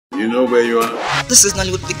You know where you are? This is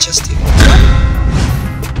Nollywood Pictures TV.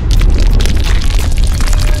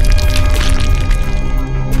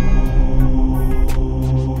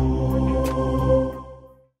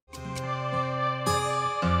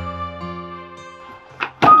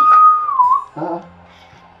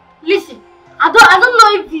 Listen, I don't know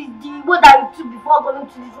if it's the word that you took before going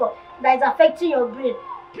to this one that is affecting your brain.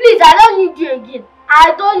 Please, I don't need you again.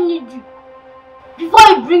 I don't need you. Before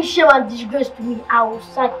you bring shame and disgrace to me, I will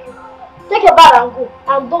sack you. Take your bag and go.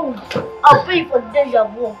 I'm done with you. I'll pay you for the days you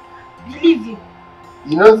have won. Believe you.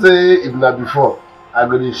 You know, say if not before, I'm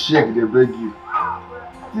gonna shake, they beg you.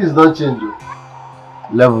 Things don't change.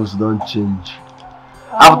 Levels don't change.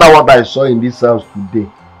 After what I saw in this house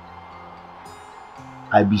today,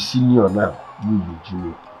 I be senior now. You be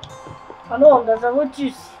junior. I don't understand what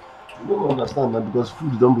you see. You don't understand that because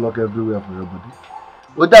food don't block everywhere for your body.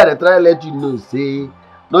 But I try to let you know, say,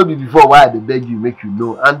 not be before why they beg you, make you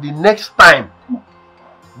know. And the next time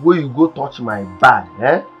when you go touch my bag,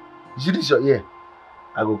 you see this your ear,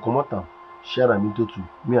 I go come out and share them into two.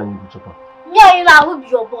 Me and you go chop up. Me and you now, who be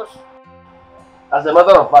your boss? As a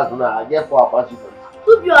matter of fact, now I get 4 Apache for this.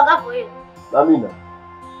 Who be your guy for you? Not me now.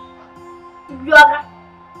 Who be your guy?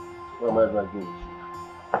 What am I going to do?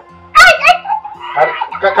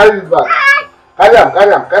 Carry this bag. Carry him,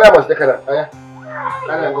 and stay carry him.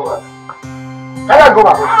 Carry and go back. Carry and go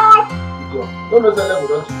back. Go. Don't lose the level,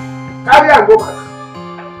 don't you? Carry and go back.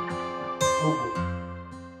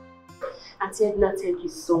 Auntie Edna, thank you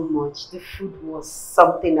so much. The food was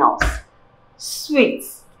something else. Sweet.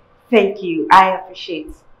 Thank you. I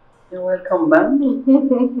appreciate. You're welcome, ma'am.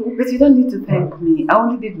 But you don't need to thank me. I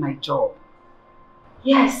only did my job.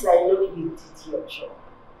 Yes, I know you did your job.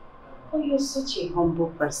 Oh, you're such a humble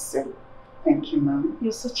person. Thank you, ma'am.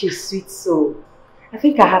 You're such a sweet soul. I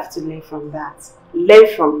think I have to learn from that. Learn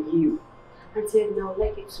from you. Auntie Edna, I would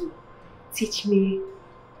like you to teach me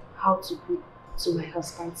how to cook to my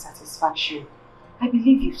husband's satisfaction. I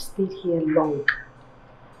believe you've stayed here long.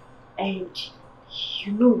 And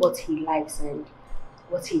you know what he likes and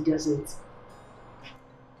what he doesn't.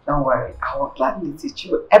 Don't worry, I will gladly teach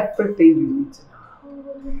you everything you need to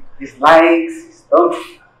know. His likes, his stuff,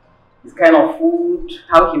 his kind of food,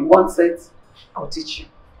 how he wants it. I'll teach you.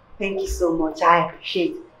 Thank you so much. I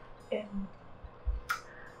appreciate it.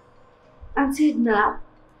 Auntie Edna,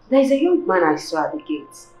 there's a young man I saw at the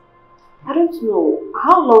gate. I don't know,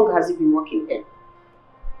 how long has he been working there?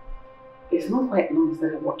 It's not quite long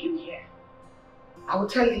that I'm working here. I will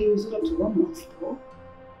tell you, it's not up to 1 month though.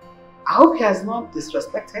 I hope he has not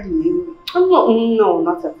disrespected you. No,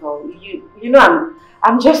 not at all. You know,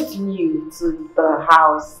 I'm just new to the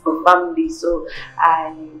house, the family, so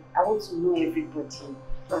I want to know everybody.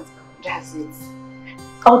 But that's it.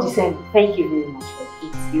 All the same, thank you very much for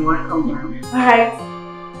it. You're welcome, ma'am. Alright.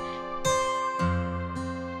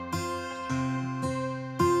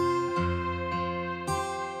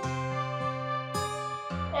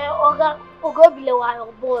 Oga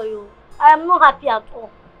Bilewa, boy, I am not happy at all.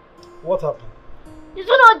 What happened? This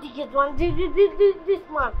one not the gate man, this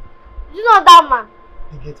man. This not that man.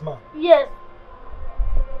 The gate man? Yes.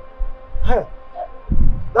 Hey,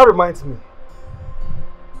 that reminds me.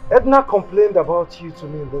 Edna complained about you to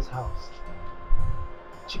me in this house.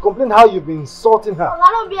 She complained how you've been insulting her. I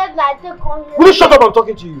don't be Edna, I take on here. Will you shut up? I'm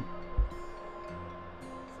talking to you.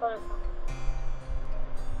 Sorry, sir.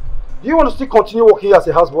 Do you want to still continue working here as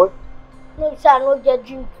a houseboy? No, sir, I don't get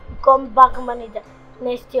dream to become bank manager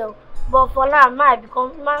next year. But for now, I might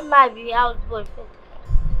be houseboy first.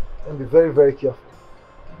 And be very, very careful.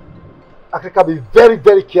 Akaka, be very,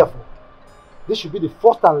 very careful. This should be the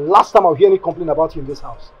first and last time I'll hear any complaint about you in this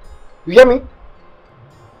house. You hear me?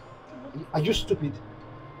 Are you stupid?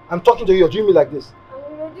 I'm talking to you, you're doing me like this.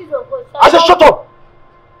 I said shut up!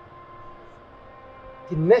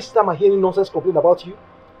 The next time I hear any nonsense complaint about you,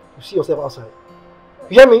 you see yourself outside.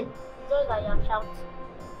 You hear me? Just like I'm shouting.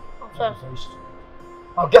 I'm sorry.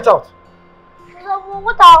 Now get out.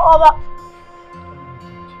 What are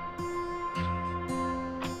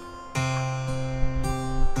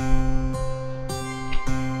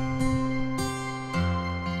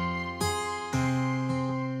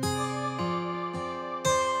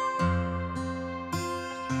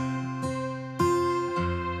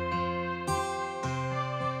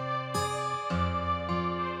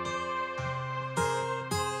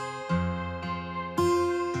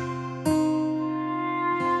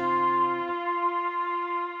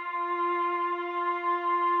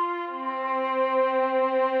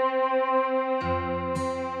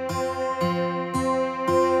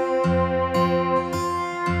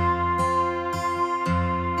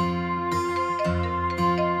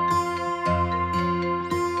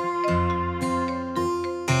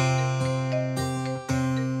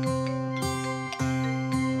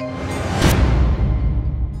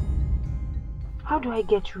I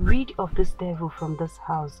get rid of this devil from this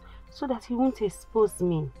house so that he won't expose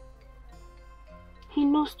me? He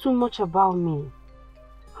knows too much about me.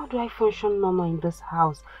 How do I function normal in this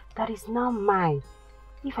house that is now mine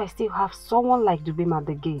if I still have someone like Dubem at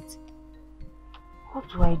the gate? What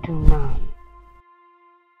do I do now?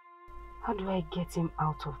 How do I get him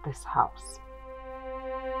out of this house?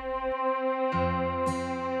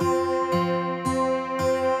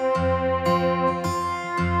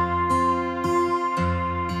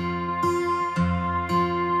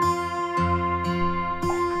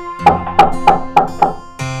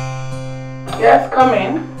 Yes, come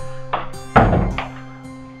in.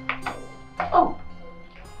 Oh,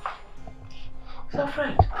 so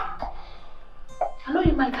Fred, I know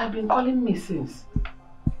you might have been calling me since.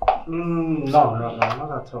 No,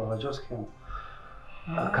 not at all. I just came.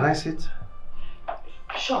 Can I sit?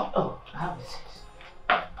 Sure. Oh, I have a seat.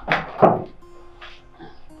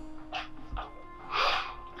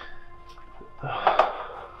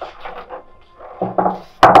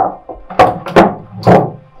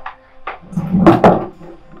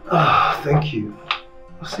 Thank you.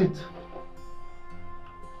 Sit.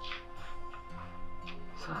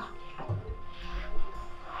 Sir,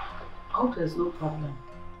 I hope there's no problem.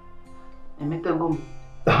 Emeka go.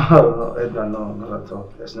 No, Edna, no, not at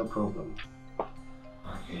all. There's no problem.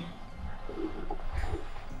 Okay.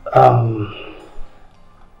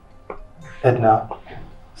 Edna.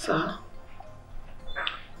 Sir?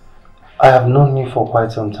 I have known you for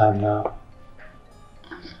quite some time now.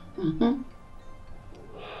 Mm-hmm.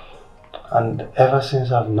 And ever since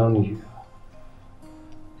I've known you,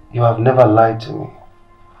 you have never lied to me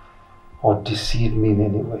or deceived me in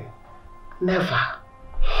any way. Never.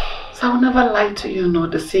 So I will never lie to you nor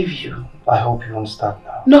deceive you. I hope you won't start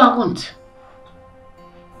now. No, I won't.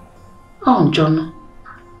 Oh, John.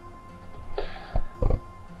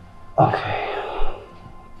 Okay.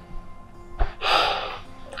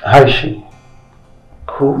 How is she?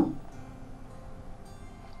 Who?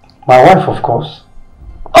 My wife, of course.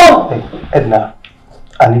 Oh! Hey, Edna,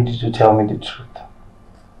 I need you to tell me the truth.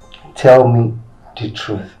 Tell me the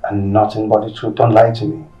truth and nothing but the truth. Don't lie to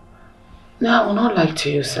me. No, I will not lie to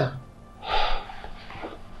you, sir.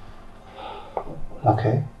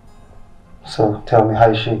 Okay. So, tell me,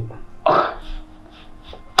 how is she? Oh.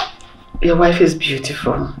 Your wife is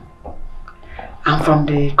beautiful. And from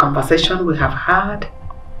the conversation we have had,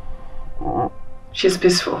 she's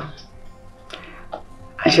peaceful.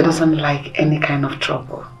 And she doesn't like any kind of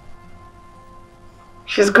trouble.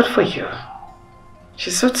 She's good for you.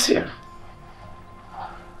 She suits you.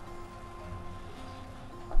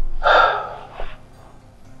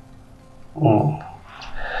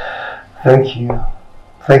 Thank you.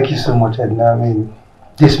 Thank you so much, Edna. I mean,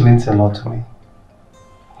 this means a lot to me.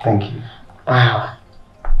 Thank you. Wow.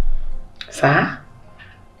 Sir?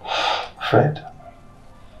 Fred.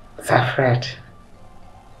 Sir Fred.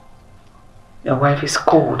 Your wife is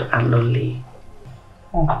cold and lonely.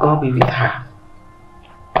 Go be with her.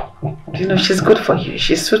 You know, she's good for you.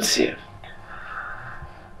 She suits you.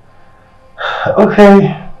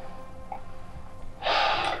 Okay.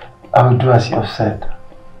 I will do as you have said.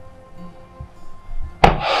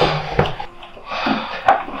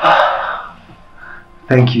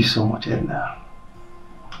 Thank you so much, Edna.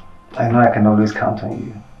 I know I can always count on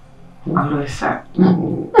you. Always, sir.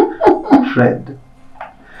 Fred.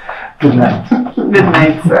 Good night. Good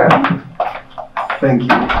night, sir. Thank you.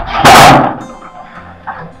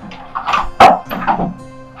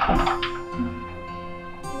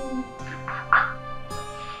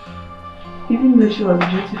 Even though she was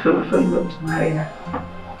beautiful before you went to marry her,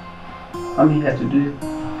 I'm here to do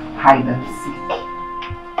hide and seek.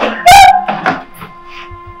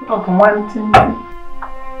 Of one thing.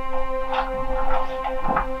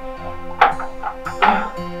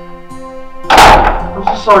 I'm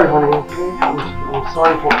so sorry, honey, okay? I'm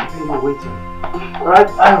sorry for keeping you waiting. Alright,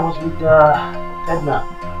 I was with Edna.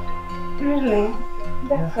 Really?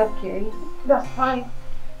 That's okay. That's fine.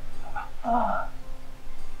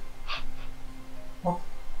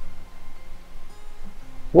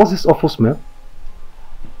 What's this awful smell?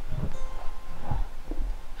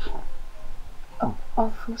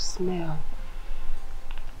 Awful smell.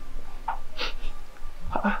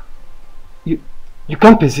 You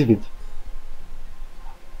can't perceive it.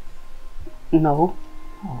 No.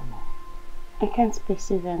 Oh, I can't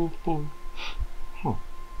perceive anything.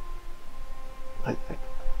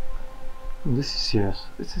 This is serious.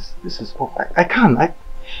 This is awful. I can't.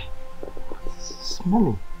 It's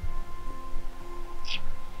smelling.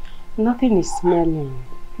 Nothing is smelling.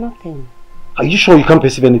 Nothing. Are you sure you can't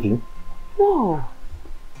perceive anything? No.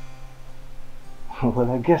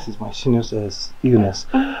 Well, I guess it's my senior's illness.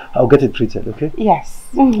 I'll get it treated, okay? Yes,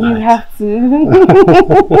 you have to.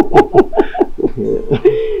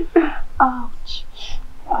 Ouch.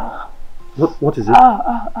 What is it?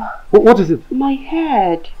 What is it? My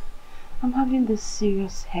head. I'm having this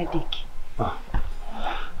serious headache.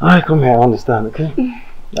 Alright, come here, I understand, okay?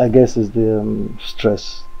 I guess it's the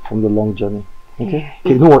stress from the long journey. Okay? Yeah.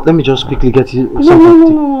 Okay, you know what? Let me just quickly get you No,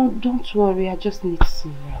 something. no, don't worry. I just need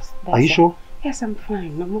some rest. Are you sure? Yes, I'm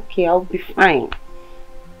fine. I'm okay. I'll be fine.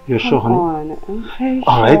 You're sure, honey? On. I'm very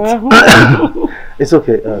Alright. sure. It's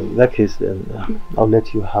okay. In that case, then I'll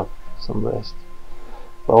let you have some rest.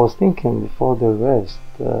 But I was thinking before the rest,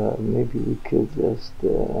 maybe we could just,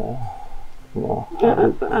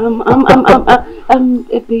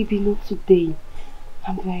 baby, not today.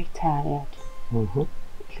 I'm very tired.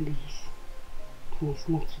 Please,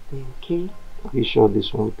 not today, okay? Are you sure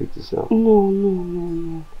this one will pick itself?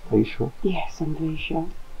 No. Are you sure? Yes, I'm very sure.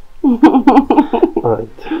 Alright.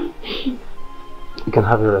 You can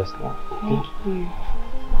have your rest now. Okay? Thank you.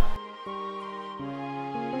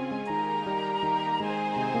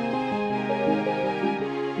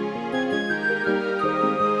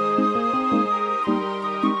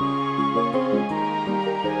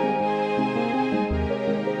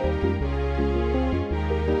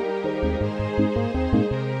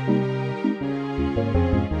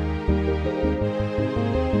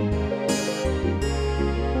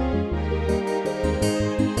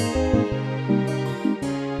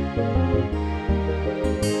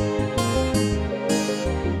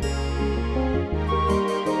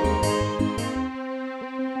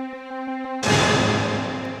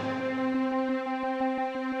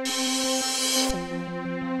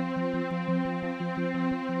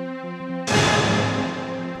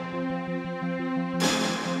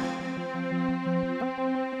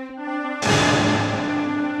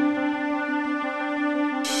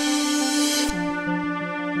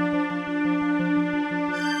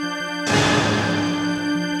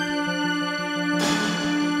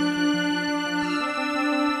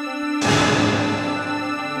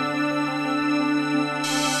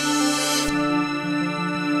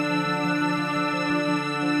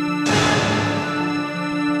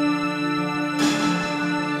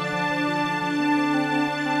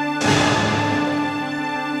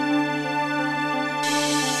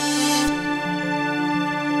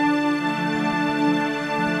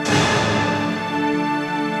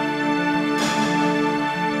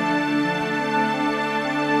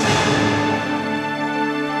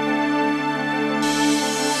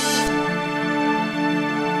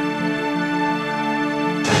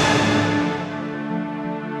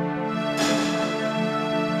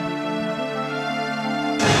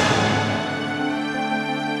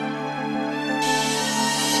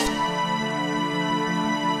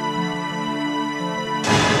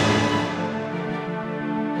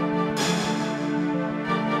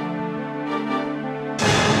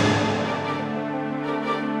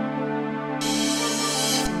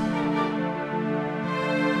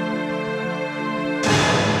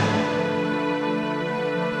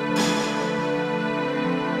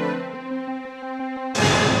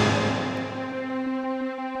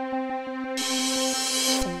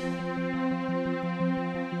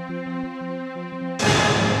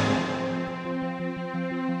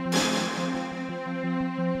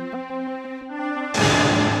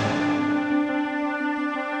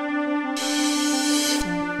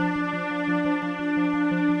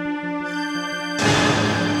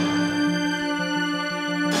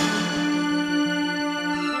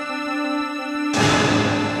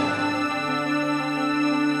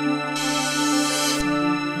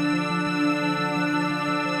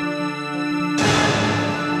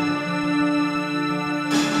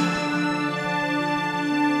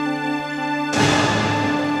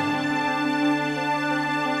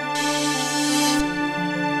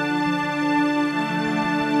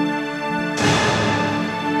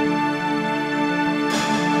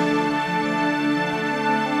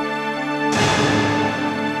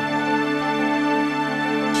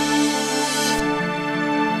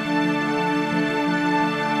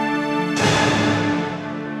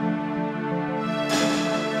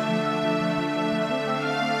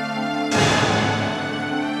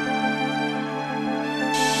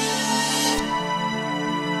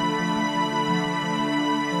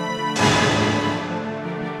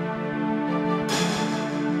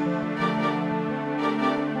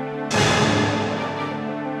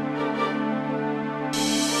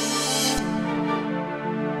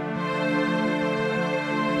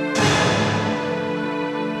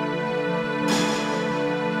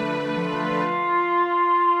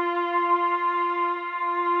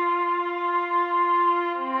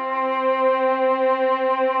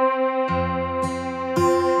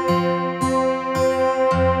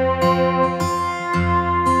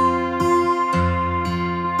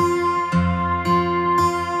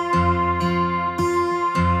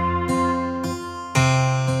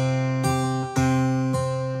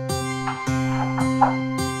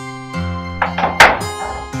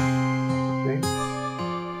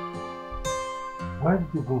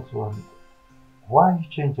 did you go to why you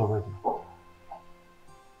changed already?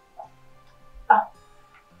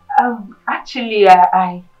 Actually,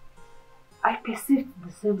 I perceived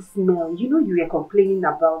the same smell. You know, you were complaining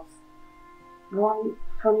about one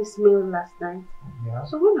funny smell last night. Yeah.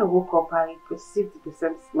 So when I woke up, I perceived the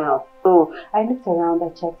same smell. So I looked around, I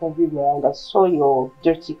checked everywhere, and I saw your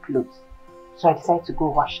dirty clothes. So I decided to go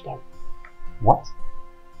wash them. What?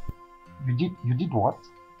 You did what?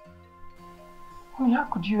 I mean, how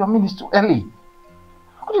could you? I mean, it's too early.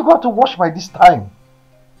 How could you go out to wash by this time?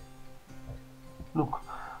 Look,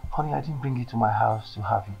 honey, I didn't bring you to my house to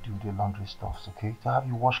have you do the laundry stuffs, okay? To have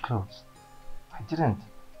you wash clothes. I didn't.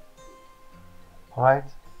 Alright?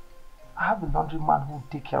 I have a laundryman who will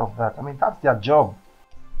take care of that. I mean, that's their job.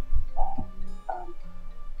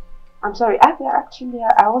 I'm sorry, I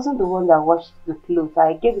wasn't the one that washed the clothes.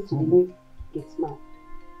 I gave it to the new Gateman.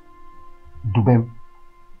 Dubem?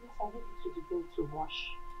 Yes, I gave it to the girl to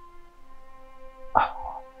wash.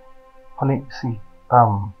 Honey, see,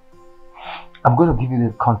 I'm going to give you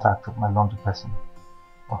the contact of my laundry person.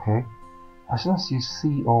 Okay? As soon as you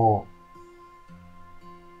see or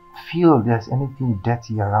feel there's anything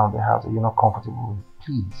dirty around the house that you're not comfortable with,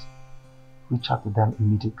 please reach out to them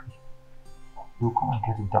immediately. We'll come and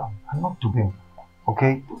get it done. I'm not Dubem.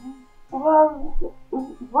 Okay? Well,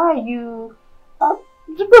 why you...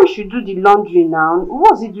 Dubem should do the laundry now.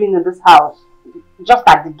 What's he doing in this house? Just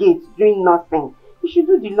at the gate, doing nothing. He should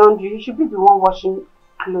do the laundry. He should be the one washing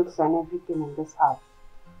clothes and everything in this house.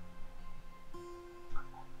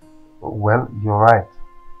 Well, you're right.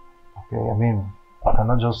 Okay, I mean, I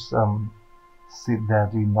cannot just sit there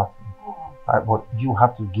doing nothing. Right, but you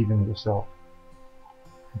have to give him yourself.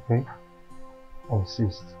 Okay? I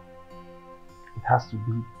insist. It has to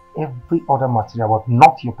be every other material, but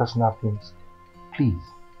not your personal things. Please,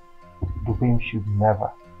 Dubem should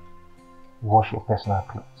never wash your personal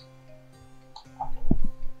clothes.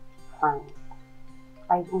 Fine.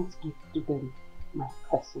 I won't give Dubem my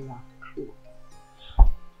personal clothes.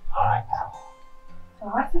 Alright. So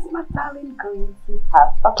what is my darling going to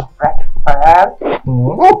have for breakfast?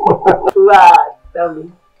 What? Tell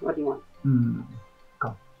me. What do you want?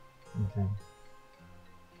 Come. Okay.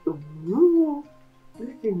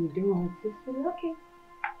 Listen, you don't want this food? Okay.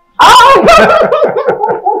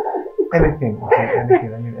 Anything, okay,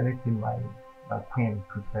 anything. I mean, anything my queen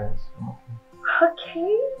prepares.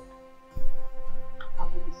 Okay. I'll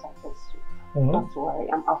give you something sweet. Don't worry,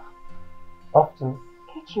 I'm off. Off to?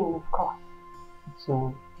 Kitchen, of course.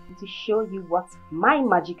 So? To show you what my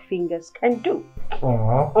magic fingers can do.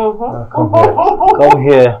 Come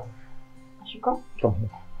here. I should come? Come here.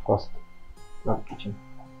 First. Not the kitchen.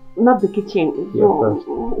 Not the kitchen. Yeah, first.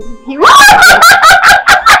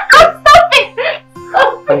 Stop it!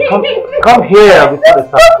 Stop it! Come here before the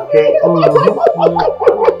start, okay?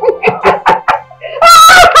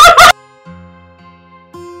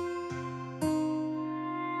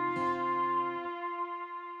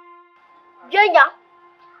 Junior,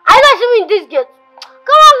 I don't see me in this gate.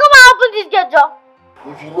 Come on, open this gate, Joe.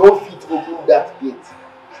 If you don't fit open that gate,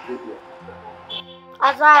 stay there. I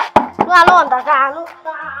don't understand. I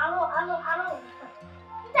don't understand.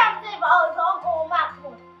 You can't say about don't go back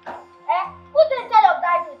home. Who's in charge of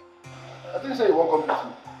that gate? I think so you won't come with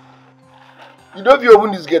me. You don't fit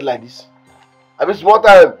open this gate like this. I mean, small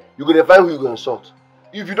time, you're going to find who you're going to insult.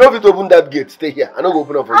 If you don't fit open that gate, stay here. I'm not going to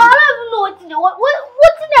open up for you. I don't even know what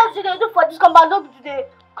else should they do for this compound? Don't be to the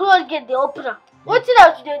close gate, the opener. What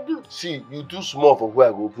else should they do? See, you too small for where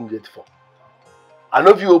I go open gate for. I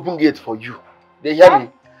know if you open gate for you. They hear me?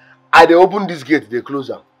 I they open this gate, they close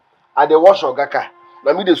them. I they wash your car.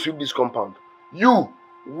 Now me they sweep this compound. You,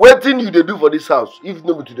 what thing you they do for this house if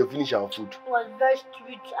nobody to finish our food? It was very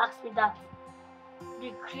stupid to ask me that.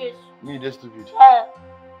 Be crazy. Me, that's stupid. Yeah.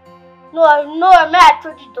 No, may I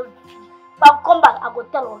told you don't do it. If I come back, I go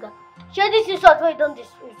tell Oga. Share this insult where you don't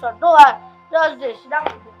this insult. Don't worry. Just this.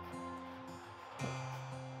 That's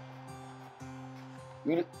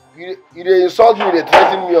it. You they insult me, they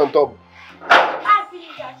threaten me on top. I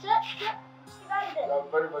finish that. Shut. Right there. You are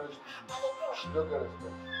very, very stupid. You don't get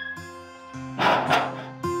respect.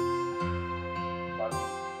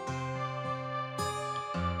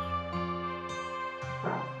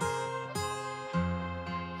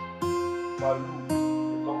 Malu, they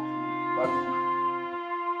talk to me. Malu.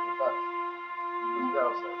 In fact, you will stay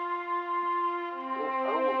outside. I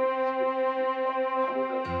don't want to be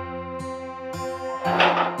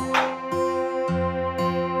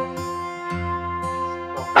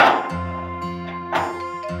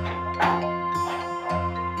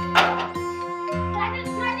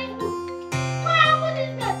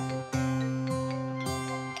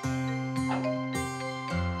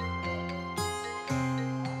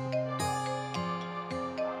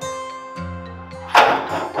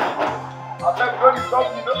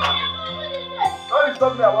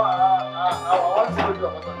told me I want to do a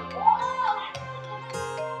photo.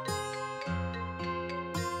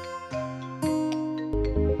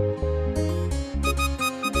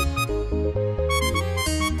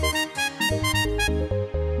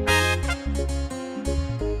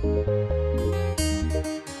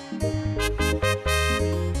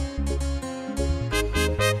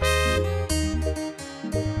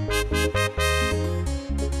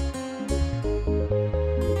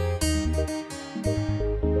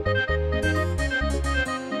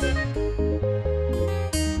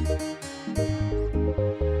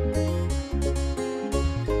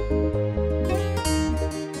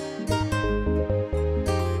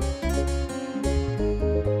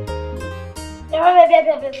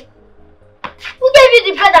 Who gave you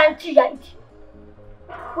the bread and tea, right?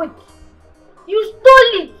 Wait, you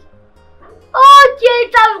stole it. Okay,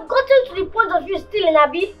 it has gotten to the point of you stealing,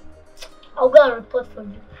 Abi. I'll go and report for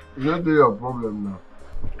you. It's not your problem now.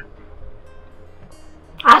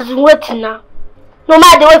 As in waiting now. No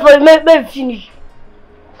matter wait for you, maybe finish.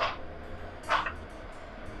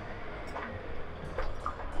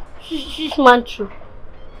 She's man true.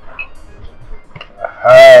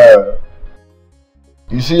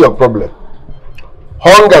 You see your problem.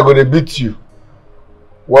 Hunger gonna beat you.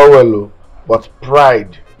 Well, but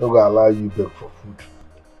pride not gonna allow you beg for food.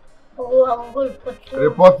 Oh, I'm going to report you.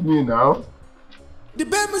 Report me now. The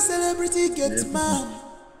baby celebrity gets man.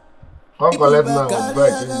 Come collect now,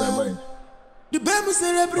 back in my mind. The baby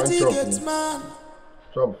celebrity gets man.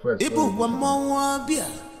 Chop first. People want more beer.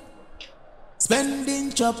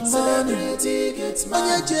 Spending chop money. Gets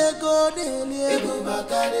man.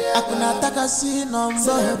 Akuna takasi number.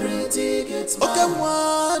 Celebrity gets man. Okay,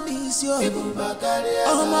 one is your.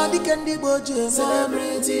 Ahmadi Kendi Boje.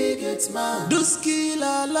 Celebrity gets man. Duski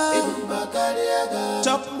la la.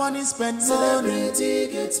 Chop money, spend money. Celebrity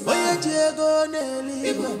gets man.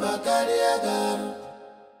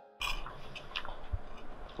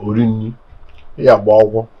 Orini. Yeah,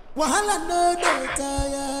 Bobo. Wahala no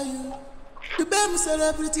tire you. The BEM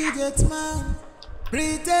celebrity gets man.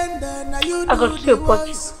 Pretender now you do the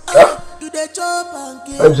voice. Do the chop and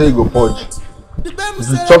kill. I'm saying you go punch. If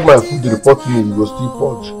you chop my food, you report me, you go still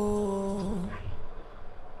punch.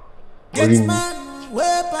 Gets man,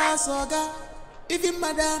 where pass oga. If you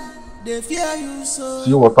madam, they fear you so.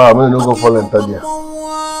 See what I'm going to go for Lentadia.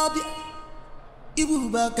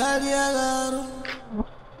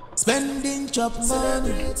 Spending chop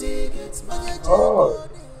money. Oh.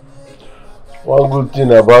 One good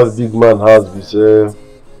thing about big man house be say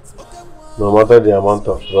no matter the amount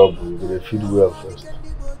of trouble, you will feed well first.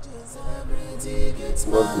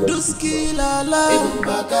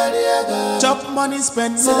 Chop money,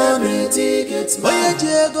 spend money. I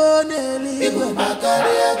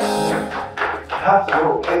have to go,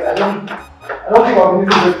 okay? I don't think I'll be able to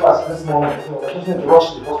breakfast this morning, so I just need to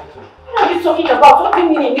rush to the hospital. What are you talking about? What do you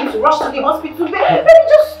mean you need to rush to the hospital? Baby,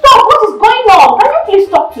 just stop. What is going on? Can you please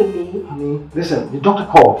talk to me? Honey, listen, the doctor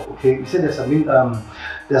called, okay? He said there's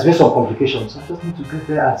been some complications. I just need to get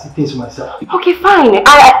there and see things for myself. Okay, fine.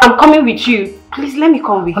 I'm coming with you. Please, let me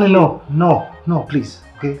come with you. No, please.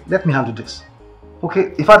 Okay, let me handle this.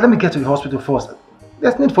 Okay, in fact, let me get to the hospital first.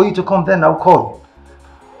 There's need for you to come, then I'll call.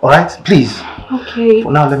 Alright, please. Okay.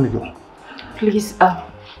 For now, let me go. Please,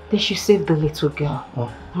 they should save the little girl.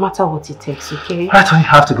 Oh. No matter what it takes, okay? Alright, honey, I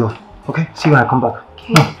have to go. Okay, see you when I come back.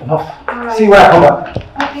 Okay. No, enough. Right. See you when I come back.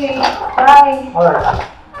 Okay, bye. Alright.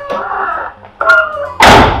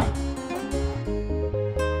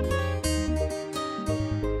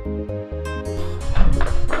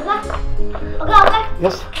 Okay.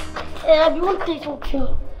 Yes? I want to take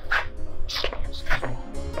something.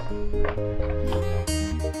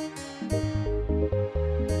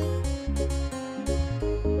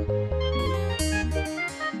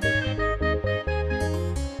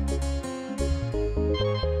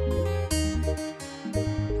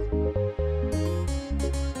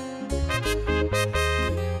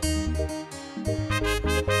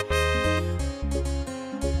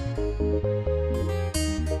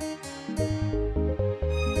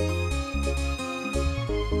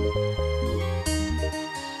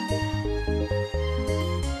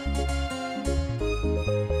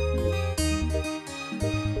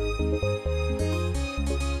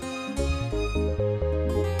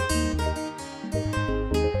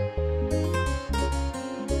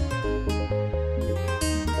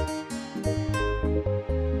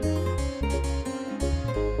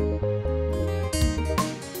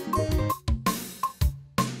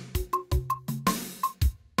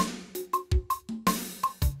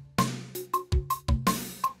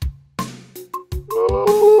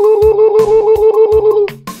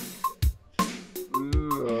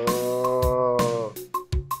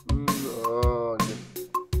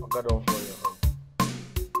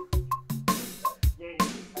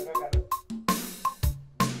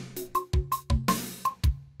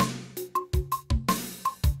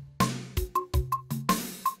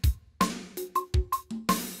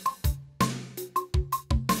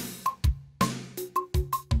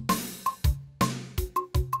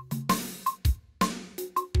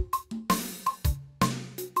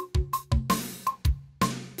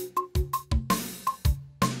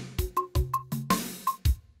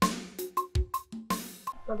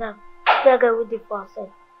 Madam, that guy with the person.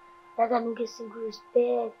 That guy don't get single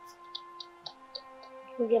respect.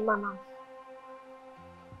 Don't get manners.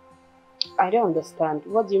 I don't understand.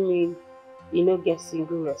 What do you mean you don't get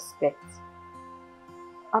single respect?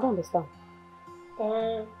 I don't understand.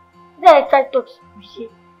 Then I try to talk to you, see.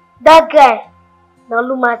 That guy,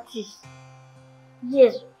 Nalumatis.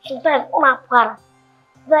 Yes, sometimes on a para.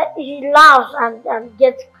 That he laughs and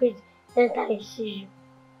gets crazy anytime he sees you.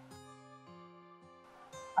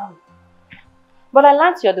 But I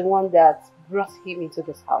learned you're the one that brought him into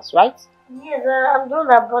this house, right? Yes, I'm the one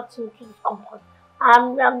that brought him to this compound.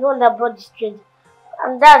 I'm the one that brought this stranger.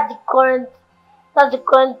 And that's the current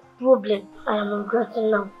problem I am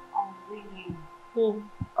regretting now. Oh, really?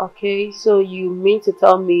 Okay, so you mean to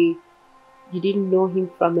tell me you didn't know him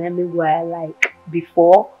from anywhere, like,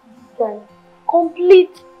 before? Yeah.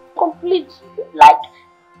 Complete, like,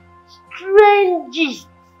 strangest.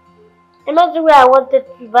 Imagine where I wanted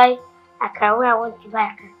to buy Akara, where I want to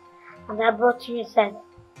buy Akara. And I brought you inside.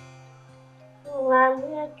 So I'm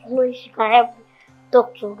here to know if you can help me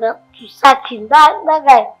talk to him, to sack him. That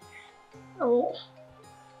guy.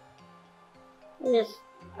 Yes.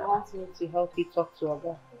 You want me to help you talk to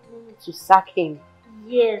Oga? To sack him?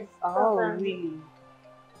 Yes. Oh, really?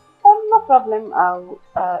 No problem.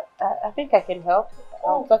 I think I can help.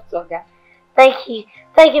 I'll talk to Oga. Thank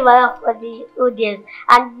you, madam, for the audience.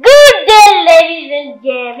 And good day, ladies and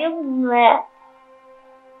gentlemen.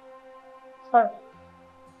 Sorry.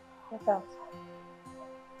 Get out.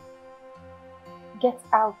 Get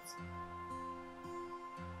out.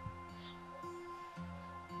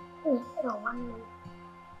 No, 1 minute.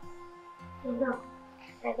 No,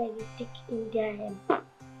 I gotta take in their hand.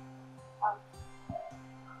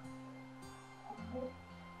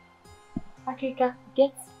 Akika,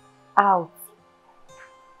 get out.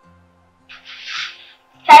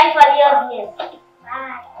 Time for the audience.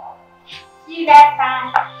 Bye. See you next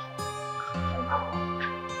time.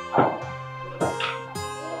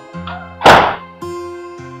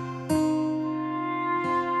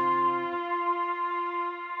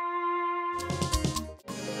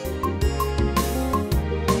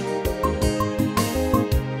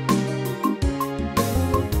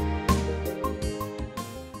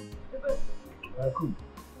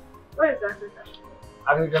 Where is Africa? I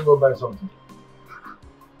can go buy something.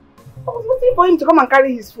 I was waiting for him to come and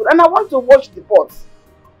carry his food, and I want to wash the pots.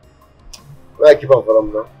 Where I keep on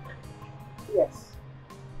from now? Yes.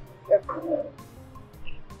 Careful.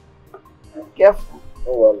 Careful.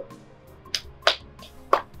 Oh, well.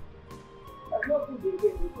 There's no food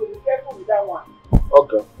again, so be careful with that one.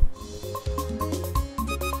 Okay.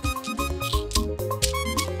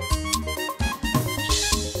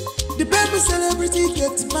 The baby celebrity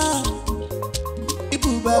gets mad.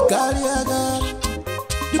 Ibeh again.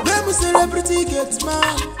 The baby celebrity gets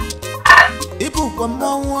mad.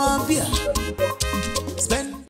 Ibeh Spend